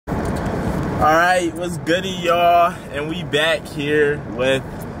Alright, what's goody, y'all? And we back here with,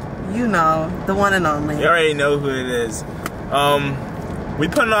 you know, the one and only. You already know who it is. We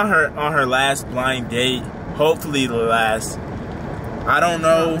putting on her last blind date. Hopefully the last. I don't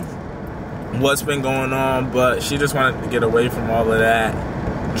know what's been going on, but she just wanted to get away from all of that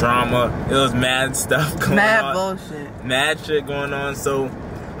drama. It was mad stuff going on. Mad bullshit. Mad shit going on. So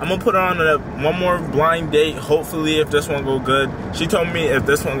I'm gonna put her on one more blind date. Hopefully, if this one go good. She told me if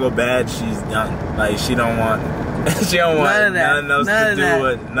this one go bad, she's done. Like she don't want, she don't want nothing else to do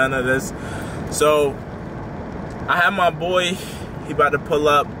with none of this. So I have my boy. He about to pull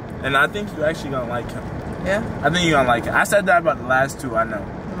up, and I think you actually gonna like him. Yeah. I think you gonna like him. I said that about the last two. I know.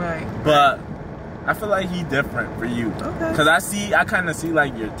 Right. But I feel like he different for you. Okay. Cause I kind of see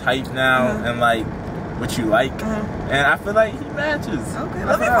like your type now and like what you like, and I feel like he matches. Okay,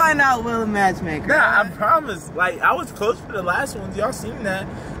 let me find out Will the matchmaker. Nah, I promise. Like, I was close for the last ones. Y'all seen that?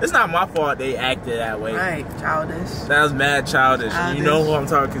 It's not my fault they acted that way. Right, childish. That was mad childish. You know who I'm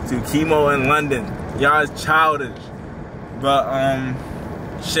talking to. Chemo in London. Y'all is childish. But,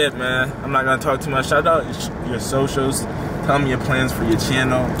 shit, man. I'm not gonna talk too much. Shout out your socials. Tell me your plans for your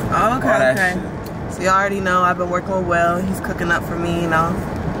channel. Oh, okay. So you already know I've been working with Will. He's cooking up for me, you know.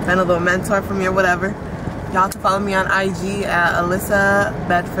 Been a little mentor for me or whatever. Y'all can follow me on IG at Alyssa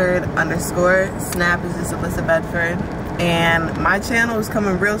Bedford _ Snap is just Alyssa Bedford. And my channel is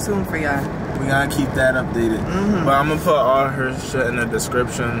coming real soon for y'all. We gotta keep that updated. But I'm gonna put all her shit in the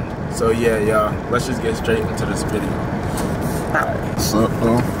description. So yeah, y'all, let's just get straight into this video. What's up,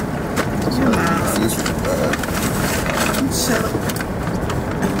 bro?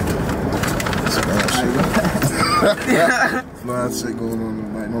 Mad shit going on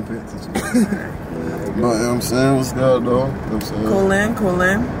tonight, no pay attention. But you know what I'm saying, what's good though? You know what I'm saying? Cool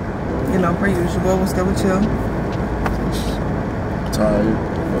in. You know, per usual, what's good with you? Tired, you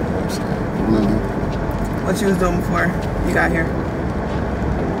know what I'm saying? Living. What you was doing before you got here?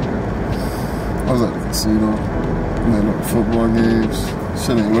 I was at the casino, man, up football games.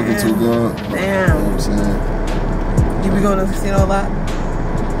 Shit ain't looking too good. Damn. You know what I'm saying? You be going to the casino a lot?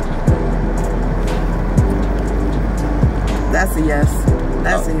 That's a yes.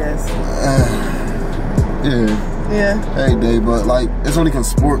 That's a yes. Yeah. Every day, but like, it's only because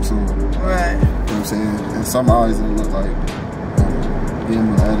sports on. Right. You know what I'm saying? And some eyes it look like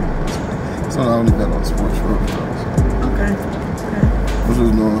gambling addicts. So I only bet on sports for real. Okay. What you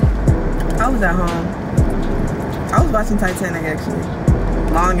was doing? I was at home. I was watching Titanic actually.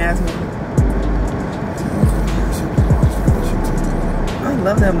 Long ass movie. I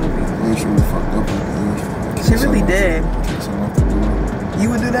love that movie. Yeah, she really fucked up with it. She really did. You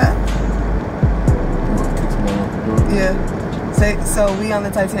would do that? Yeah. So we on the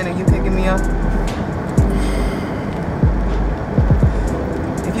Titanic, you picking me up?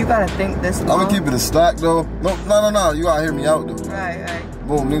 If you gotta think this long. I'm gonna keep it a stack though. No. You gotta hear me out though. Right.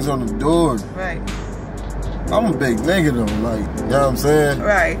 Boom, niggas on the door. Right. I'm a big nigga though, like, you know what I'm saying?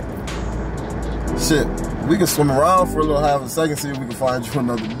 Right. Shit. We can swim around for a little half a second, see if we can find you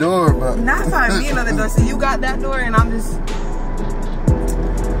another door, but not find me another door. So you got that door and I'm just.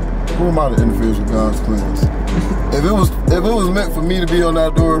 Who am I to interfere with God's plans? If it was meant for me to be on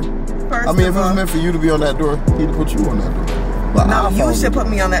that door, if it was meant for you to be on that door, he'd put you on that door. But no, you should put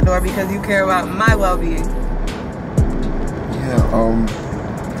me on that door because you care about my well-being.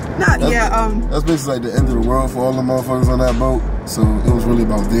 That's basically like the end of the world for all the motherfuckers on that boat. So it was really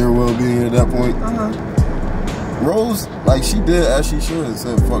about their well-being at that point. Rose, like, she did as she should and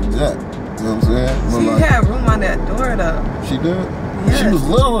said, fuck Jack. You know what I'm saying? She had room on that door though. She did? Yes. She was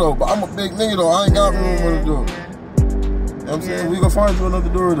little though, but I'm a big nigga though. I ain't got room on the door. You know what I'm saying? We gonna find you another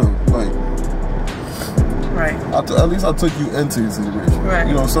door though. Like, right. At least I took you into consideration. Right.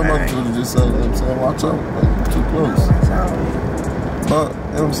 You know, somebody could have just said, you know what I'm saying, watch out. Like, too close. Watch out. But, you know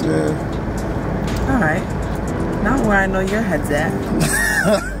what I'm saying? Alright. Now where I know your head's at.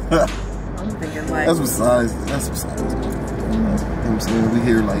 I'm thinking like. That's besides. You know what I'm saying? We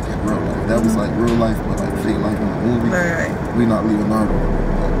here like in real life. That was like real life, but like fake life in the movie. Right. We not Leonardo. Like,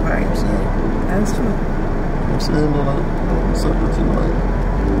 right. You know what I'm saying? That's true. You know what I'm saying? But like, what's up with you? Like,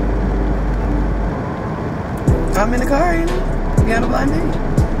 I'm in the car, you know? We on a blind date.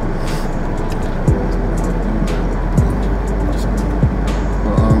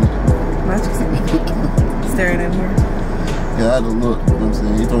 Staring in here. Yeah, I had to look. You know what I'm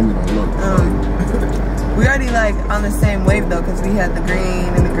saying? He told me to look. We already like on the same wave though, cause we had the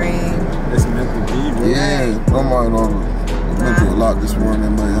green and the green. It's meant to be, bro. Yeah, I'm mind on it. Went through a lot this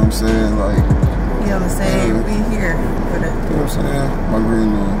morning, but you know what I'm saying? Like, we on the same, we here with it. You know what I'm saying? My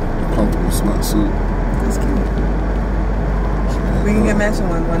green comfortable sweatsuit. That's cute. We can get matching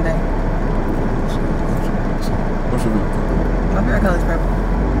ones one day. What's your favorite color? My favorite color is purple.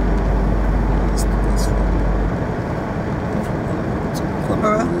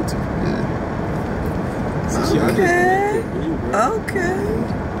 Yeah. Okay.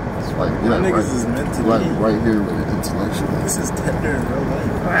 It's like, yeah, niggas is meant to be. Right here with the intellectual. This is tender in real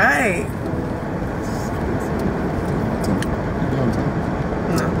life. Right.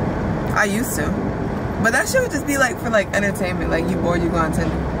 No. I used to. But that shit would just be like for like entertainment. Like you bored, you go on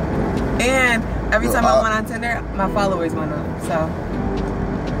Tinder. And every time I went on Tinder, my followers went up. So.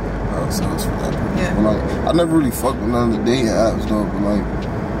 Oh, so it's for that. Yeah. But like, I never really fucked with none of the dating apps though. But like,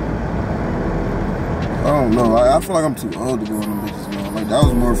 I don't know. I feel like I'm too old to go on them bitches, man. Like that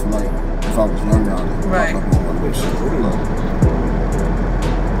was more for like if I was younger. I'd right. Like, shit. Like,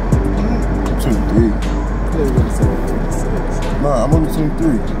 23. Nah, I'm only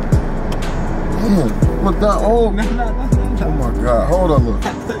 23. Damn, what that old? Oh my god, hold on, look.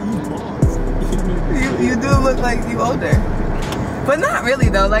 You do look like you older. But not really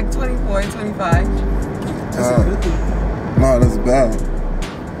though, like 24, 25. Nah, that's bad.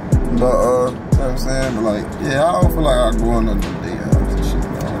 But, you know what I'm saying? But like, yeah, I don't feel like I go on another day apps and shit.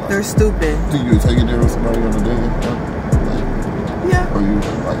 Like, they're stupid. Think you would take it there with somebody on a day? Like, yeah. Or you would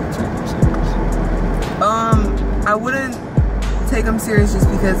like take them serious? I wouldn't take them serious just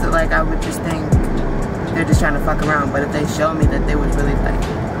because like I would just think they're just trying to fuck around. But if they show me that they was really like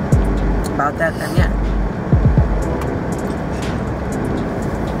about that, then yeah.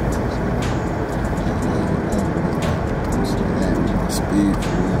 Speed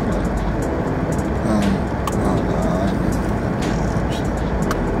for real, like,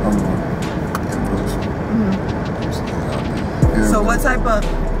 So what type of,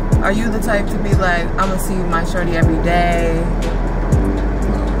 are you the type to be like, I'm gonna see my shorty every day?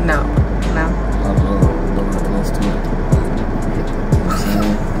 No. No? I don't know, nowhere close to it. Like, you know what I'm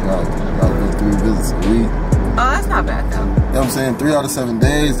saying? Gotta go 3 visits a week. Oh, that's not bad though. You know what I'm saying? 3 out of 7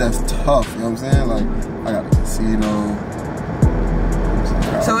 days, that's tough. You know what I'm saying? Like, I got a casino.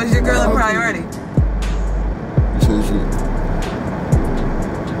 So is your girl a priority?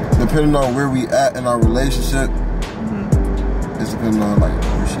 Depending on where we at in our relationship, it's depending on like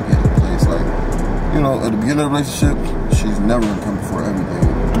where she get in place. Like, you know, at the beginning of the relationship, she's never gonna come before everything.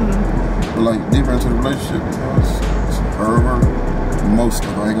 But like deeper into the relationship, you know, it's her over most of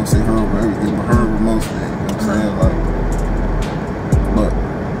it. I ain't gonna say her over everything, but her over most things. You know what I'm saying? Like, but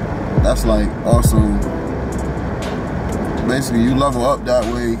that's like also. Basically, you level up that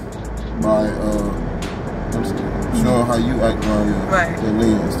way by showing how you act around your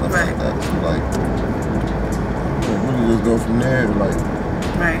nigga and stuff like that. So like, really just go from there. Like,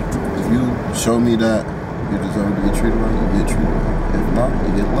 if you show me that you deserve to get treated right, you get treated right. If not,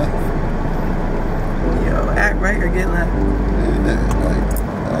 you get left. Yo, act right or get left. Yeah, like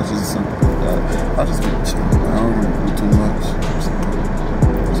that's just simple. I just get chilling. I don't really do too much.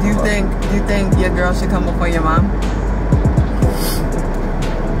 Do you think your girl should come before your mom?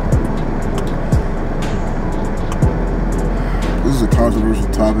 This is a controversial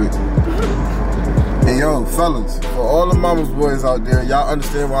topic. And yo, fellas, for all the mama's boys out there, y'all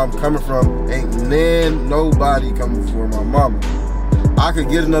understand where I'm coming from. Ain't nobody coming before my mama. I could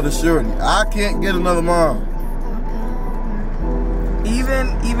get another shorty. I can't get another mom.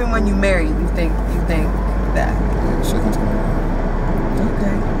 Even when you marry, you think that. Yeah, shit comes to my mom.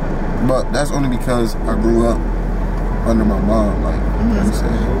 Okay. But that's only because I grew up under my mom. Like, you know what I'm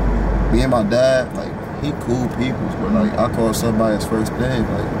saying? Me and my dad, like, he cool people, but like I call somebody his first name,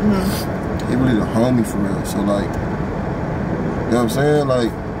 like he really the homie for real. So like, you know what I'm saying?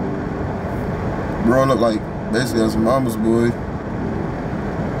 Like, growing up like basically as a mama's boy,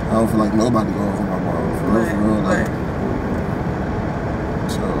 I don't feel like nobody going for my mom for real, like.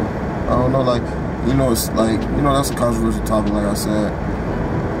 So I don't know, like, you know, it's like, you know, that's a controversial topic, like I said,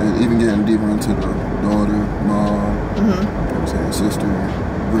 and even getting deeper into the daughter, mom, you know what I'm saying, sister,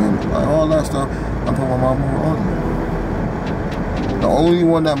 grandma, like all that stuff. I put my mom over all of them. The only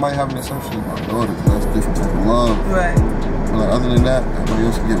one that might have an assumption is my daughter, because that's a different type of love. Right. But like, other than that, everybody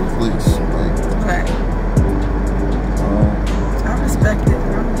else can get replaced. Like, right. I respect it.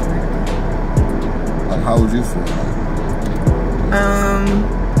 Like, how would you feel?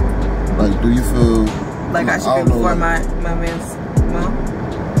 Like, do you feel like I should be before my man's mom?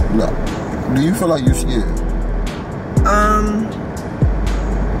 No. Do you feel like you should?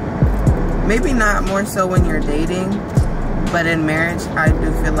 Maybe not more so when you're dating, but in marriage, I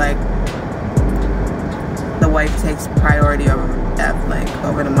do feel like the wife takes priority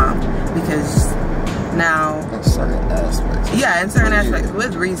over the mom, because now in certain aspects. Yeah, in certain aspects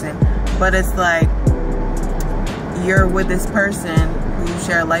with reason, but it's like you're with this person who's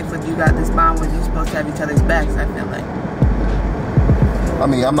share life with, you got this bond with, you're supposed to have each other's backs, I feel like. I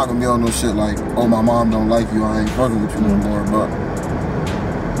mean, I'm not gonna be on no shit like, oh, my mom don't like you, I ain't fucking with you no more, but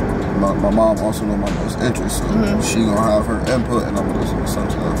my mom also know my best interest, so she gonna have her input, and I'm gonna listen to some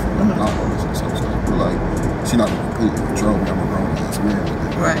stuff, and I'm not gonna listen to some stuff, but like, she not gonna completely control me, I'm a grown ass man.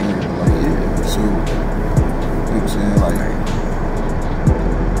 Right. Like, yeah, so, you know what I'm saying, like,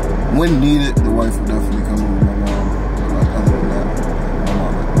 when needed, the wife will definitely come over with my mom, but like, other than that, my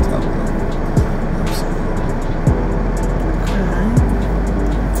mom like to tell her.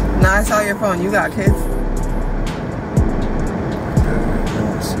 Now I saw your phone. You got kids?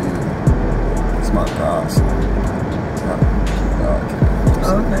 It's my godson.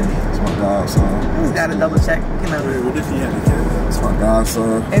 Okay. It's my godson. I just gotta double check. You know. What if he had a kid? It's my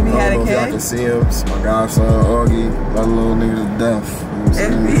godson. If he had a y'all kid? can see him. It's my godson, Augie. That little nigga to death. You know what I'm If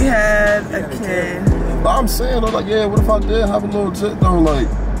saying? he had a kid. But I'm saying, though, like, yeah, what if I did have a little chick, though, like, you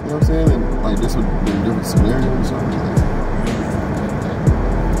know what I'm saying? And, like, this would be a different scenario or something. Like,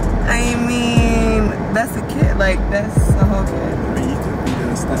 I mean, that's a kid. Like, that's a whole kid. I mean, you could be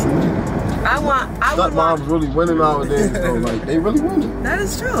that stuff. I would moms really winning nowadays, though. Like, they really winning. That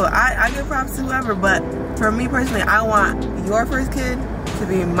is true. I give props to whoever, but for me personally, I want your first kid to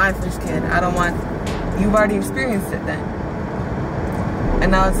be my first kid. I don't want, you've already experienced it then.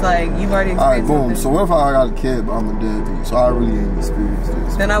 And now it's like, you've already experienced it. Alright, boom. So what if I got a kid, but I'm a deadbeat? So I really ain't experienced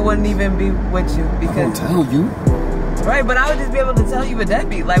this. Then I wouldn't even be with you because... I don't tell you. Right, but I would just be able to tell you a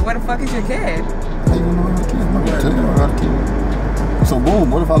deadbeat. Like, where the fuck is your kid? How you know I got a kid? I'm not gonna tell you I got a kid. So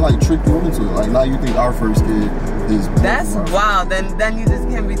boom, what if I like trick you into it? Like now you think our first kid is... That's wild. Then you just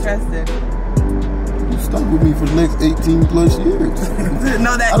can't be trusted. You stuck with me for the next 18 plus years.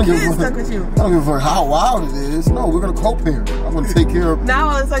 No, that kid stuck with you. I don't give a fuck how wild it is. No, we're gonna co-parent. I'm gonna take care of... Now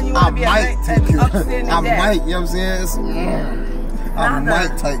all of a sudden you want to be an upstanding dad. I might, you know what I'm saying? I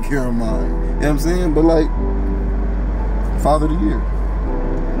might take care of mine. You know what I'm saying? But like, Father of the Year.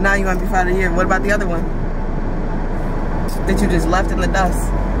 Now you want to be Father of the Year. What about the other one? That you just left in the dust?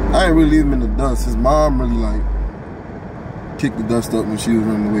 I ain't really leave him in the dust. His mom really like kicked the dust up when she was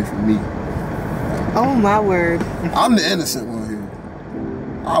running away from me. Oh my word. I'm the innocent one here.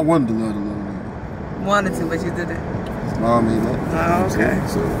 I wanted to love the little nigga. Wanted to, but you didn't. His mom ain't let me. Oh, okay.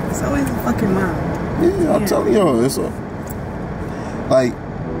 So it's always a fucking mom. Yeah, I'm telling you, it's a like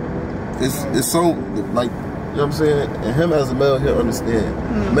it's so like, you know what I'm saying? And him as a male, he'll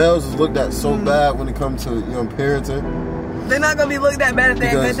understand. Males is looked at so bad when it comes to parenting. They're not gonna be looked at bad if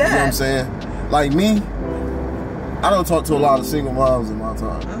they're good dad. You know what I'm saying? Like me, I don't talk to a lot of single moms in my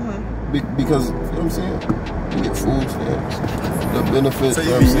time. Because, you know what I'm saying? You get food stamps, the benefits, so you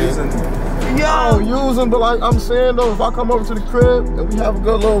know what I'm saying? I don't use them, but like I'm saying though, if I come over to the crib and we have a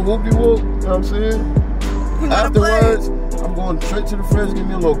good little whoop-de-whoop, you know what I'm saying? Afterwards, I'm going straight to the fridge, give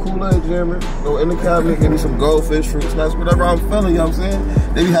me a little Kool-Aid jammer, go in the cabinet, give me some goldfish, fruit snacks, whatever I'm feeling, you know what I'm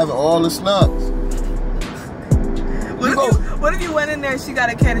saying? They be having all the snacks. What if you went in there and she got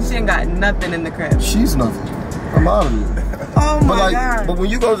a kid and she ain't got nothing in the crib? She's nothing. I'm out of here. Oh my God. But when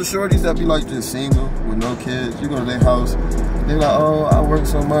you go to shorties that be like just single with no kids, you go to their house, they're like, oh, I work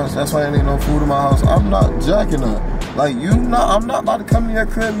so much, that's why there ain't no food in my house. I'm not jacking up. Like I'm not about to come to your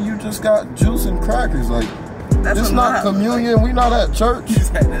crib and you just got juice and crackers. Like, it's not communion. We not at church.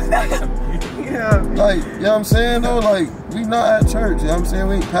 Yeah. Like, you know what I'm saying though? Like, we not at church. You know what I'm saying?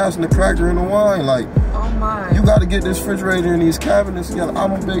 We ain't passing the cracker and the wine. Like, oh my. You got to get this refrigerator and these cabinets together.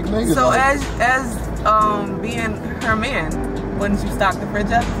 I'm a big nigga. So like, as being her man, wouldn't you stock the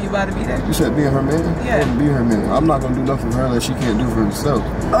fridge up if you about to be there? You said being her man? Yeah. I wouldn't be her man. I'm not gonna do nothing for her that she can't do for herself.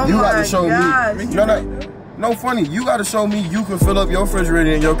 Oh you my got to show gosh. me. No funny. You got to show me you can fill up your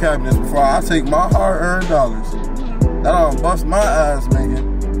refrigerator and your cabinets before I take my hard-earned dollars that I'll bust my ass, nigga,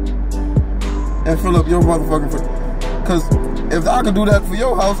 and fill up your motherfucking fridge. Cause if I can do that for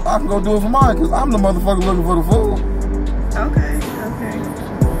your house, I can go do it for mine. Cause I'm the motherfucker looking for the food. Okay.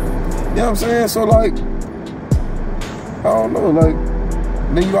 You know what I'm saying? So like, I don't know, like,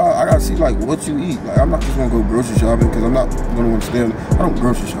 then I gotta see like what you eat. Like, I'm not just gonna go grocery shopping because I'm not gonna want to stand. I don't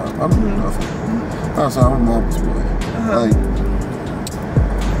grocery shop. I don't do nothing. That's how I'm a mama's boy. Like,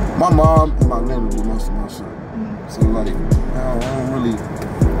 my mom and my nana do most of my shit. So like, I don't really.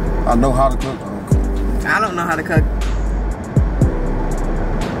 I know how to cook. I don't cook. I don't know how to cook.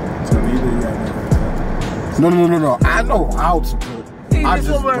 So neither you got no. I know how to cook. I just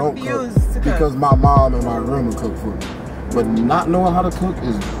don't cook because my mom and my grandma cook for me. But not knowing how to cook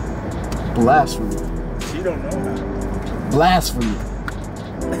is blasphemy. She don't know how. Blasphemy.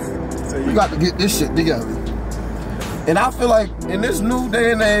 So we got to get this shit together. And I feel like in this new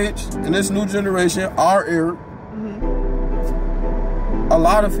day and age, in this new generation, our era, a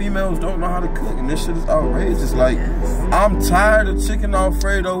lot of females don't know how to cook, and this shit is outrageous. Like, I'm tired of chicken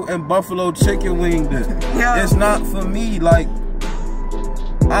Alfredo and buffalo chicken wing dip. Yeah. It's not for me. Like,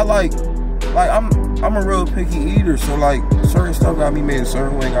 I'm a real picky eater, so like certain stuff gotta be made a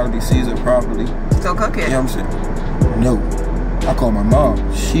certain way, gotta be seasoned properly. So cook it. You know what I'm saying? No. I call my mom,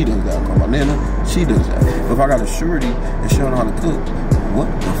 she does that. I call my nana, she does that. If I got a surety and she don't know how to cook, what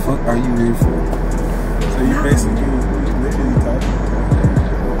the fuck are you here for? So you basically literally talking to her.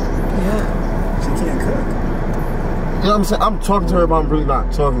 Yeah. She can't cook. You know what I'm saying? I'm talking to her, but I'm really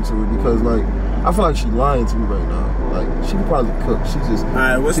not talking to her because, like, I feel like she's lying to me right now. Like, she could probably cook. She just.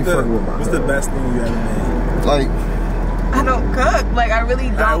 Alright, what's the best thing you ever made? Like, I don't cook. Like, I really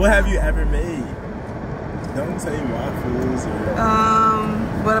don't. Alright, what have you ever made? Don't say waffles or.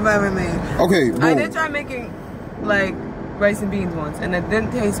 What have I ever made? Okay, boom. I did try making, like, rice and beans once, and it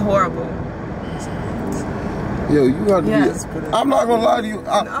didn't taste horrible. Yo, you got to be. I'm not gonna lie to you.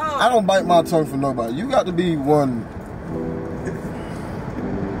 I don't bite my tongue for nobody. You got to be one.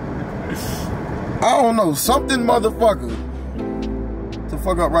 I don't know, something motherfucker to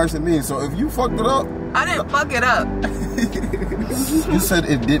fuck up rice and beans. So if you fucked it up, I didn't fuck it up. You said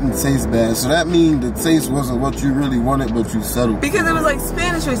it didn't taste bad, so that means the taste wasn't what you really wanted, but you settled. Because it was like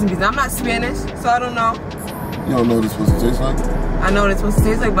Spanish rice and beans. I'm not Spanish, so I don't know. You don't know what it's supposed to taste like? I know what it's supposed to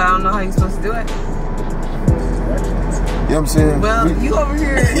taste like, but I don't know how you're supposed to do it. You know what I'm saying? Well, you over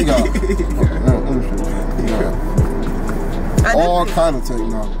here. We got all kind of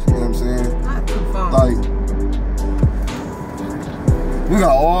technology. You know what I'm saying? Not too fun. Like, we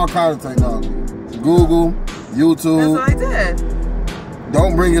got all kind of technology. Google, YouTube. That's what I did.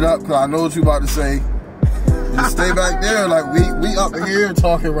 Don't bring it up because I know what you about to say. Just stay back there. Like, we up here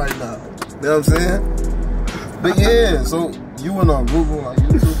talking right now. You know what I'm saying? But yeah, so you went on Google, like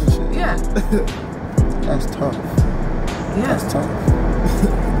YouTube and shit. Yeah. That's tough. Yeah. That's tough.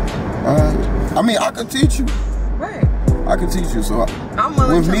 I mean, I could teach you. Right. I could teach you. So I'm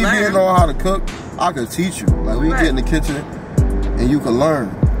willing to learn. With me being on how to cook, I could teach you. Like, we get in the kitchen and you can learn.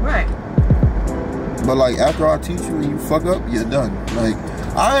 Right. But like, after I teach you and you fuck up, you're done. Like,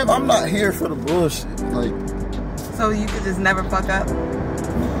 I'm not here for the bullshit. Like, so you could just never fuck up?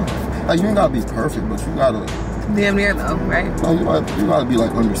 Like, you ain't gotta be perfect, but you gotta. Damn near though, right? No, you gotta be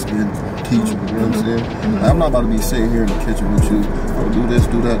like understanding, teaching. You know what I'm saying? Like, I'm not about to be sitting here in the kitchen with you. Oh, do this,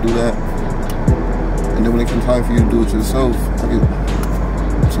 do that, do that. And then when it comes time for you to do it yourself, I get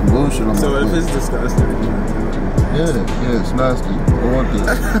some bullshit on my So if plate. it's disgusting, you want to do it? Yeah, it's nasty. I want this.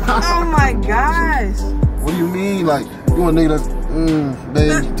 Oh my gosh. What do you mean? Like, you want a nigga that's,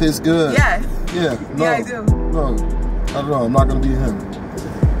 babe, tastes good? Yeah. Yeah, no. Yeah, I do. No, I don't know. I'm not gonna be him.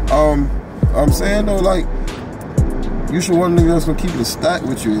 I'm saying though, like, you should want a nigga that's gonna keep it a stack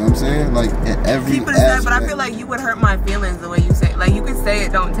with you. You know what I'm saying? Like, in every keep it a stack, but I feel like you would hurt my feelings the way you say it. Like, you could say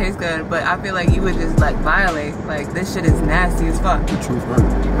it don't taste good, but I feel like you would just like violate. Like, this shit is nasty as fuck. The truth hurt.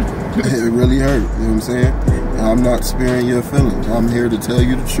 It really hurt. You know what I'm saying? And I'm not sparing your feelings. I'm here to tell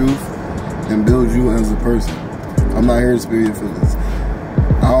you the truth and build you as a person. I'm not here to spare your feelings.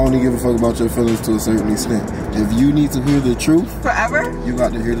 I only give a fuck about your feelings to a certain extent. If you need to hear the truth, forever, you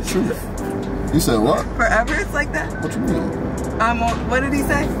got to hear the truth. You said what? Forever? It's like that? What you mean? What did he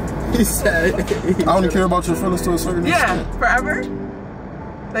say? He said. I only care about your feelings to a certain extent. Yeah, forever?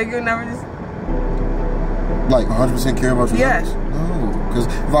 Like, you'll never just. Like 100% care about your feelings? No, because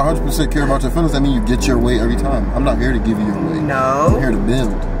if I 100% care about your feelings, that means you get your way every time. I'm not here to give you your way. No. I'm here to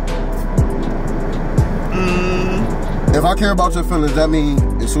build. If I care about your feelings, that means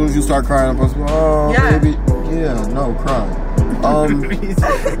as soon as you start crying, I'm supposed to be, oh, yeah. Baby. Yeah, no, cry. You know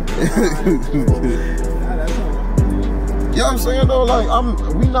what I'm saying though? Like,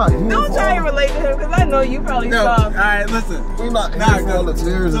 we not here. Don't try and relate to him because I know you probably saw. Alright, listen. We not here for all the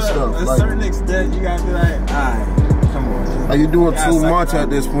tears and stuff. To a certain extent, you gotta be like, alright, come on. Like, you're doing too much at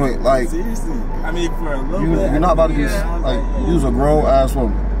this point. Like, seriously. I mean, for a little bit. You're not about to just, like, use a grown ass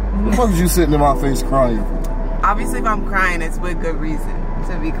woman. What the fuck is you sitting in my face crying for? Obviously, if I'm crying, it's with good reason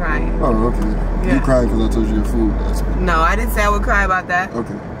to be crying. Oh, okay. Yeah. You crying because I told you your food. No, I didn't say I would cry about that.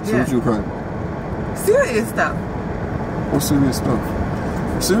 Okay. So what you crying about? Serious stuff. What serious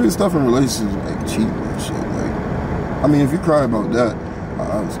stuff? Serious stuff in relationships, like cheating and shit. Like, I mean, if you cry about that, I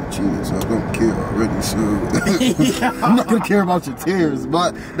obviously cheating, so I don't care already. So I'm not gonna care about your tears,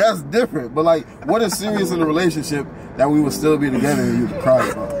 but that's different. But like, what is serious in a relationship that we would still be together and you can cry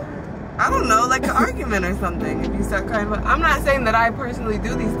about? I don't know, like an argument or something. If you start crying about, I'm not saying that I personally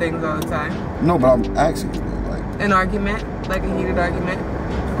do these things all the time. No, but I'm asking you, like an argument, like a heated argument.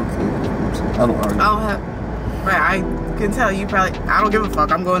 Okay, I don't argue. I don't have. Right, I can tell you probably. I don't give a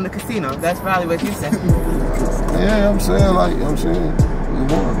fuck. I'm going to casino. That's probably what you said. Yeah, I'm saying, like, I'm saying. You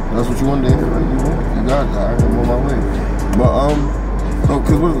won. That's what you wanted to hear, right? You won. You got it. Alright, I'm on my way. But so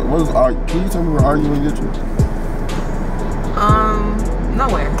cause what is can you tell me where arguing get you?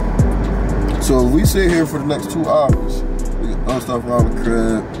 Nowhere. So if we sit here for the next 2 hours, we can throw stuff around the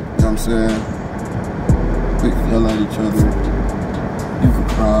crib, you know what I'm saying? We can yell at each other. You can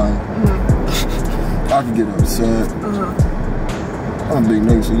cry. I can get upset. I'm a big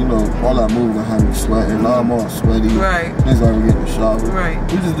nigga, so you know, all that moving gonna have me sweating. Now I'm all sweaty. Right. Niggas already get in the shower.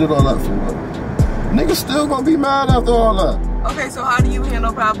 Right. We just did all that for what? Niggas still gonna be mad after all that. Okay, so how do you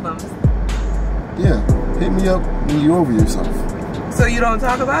handle problems? Yeah, hit me up when you over yourself. So you don't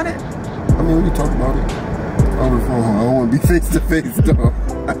talk about it? I mean, we can talk about it over the phone. I don't want to be face to face though.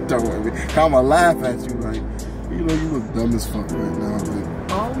 I don't want to be. I'ma laugh at you like, you know, you look dumb as fuck right now.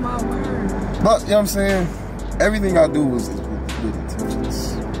 Like, oh my word. but you know what I'm saying? Everything I do is with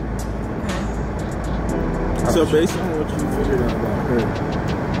intentions. Okay. So based on what you figured out about her,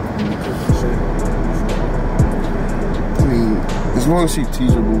 I mean, as long as she's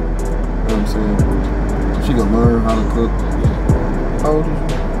teachable, you know what I'm saying? She can learn how to cook. How old is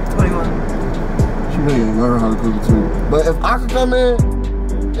she? 21. She really can learn how to cook too. But if I could come in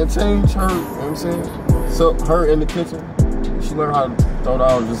and change her, you know what I'm saying? So her in the kitchen, she learn how to throw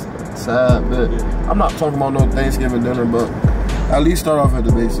down just a sad bit. I'm not talking about no Thanksgiving dinner, but at least start off at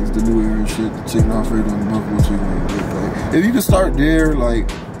the basics, the new era shit, the chicken Alfredo and the buffalo chicken. Like, if you can start there, like,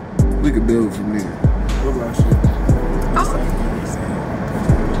 we could build from there. what about you?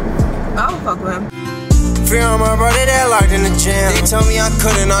 I'll fuck with him. Free on my brother that locked in the gym. They told me I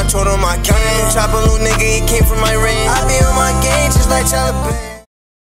couldn't, I told them I can't. Chop a little nigga, he came from my range. I be on my game just like Taliban.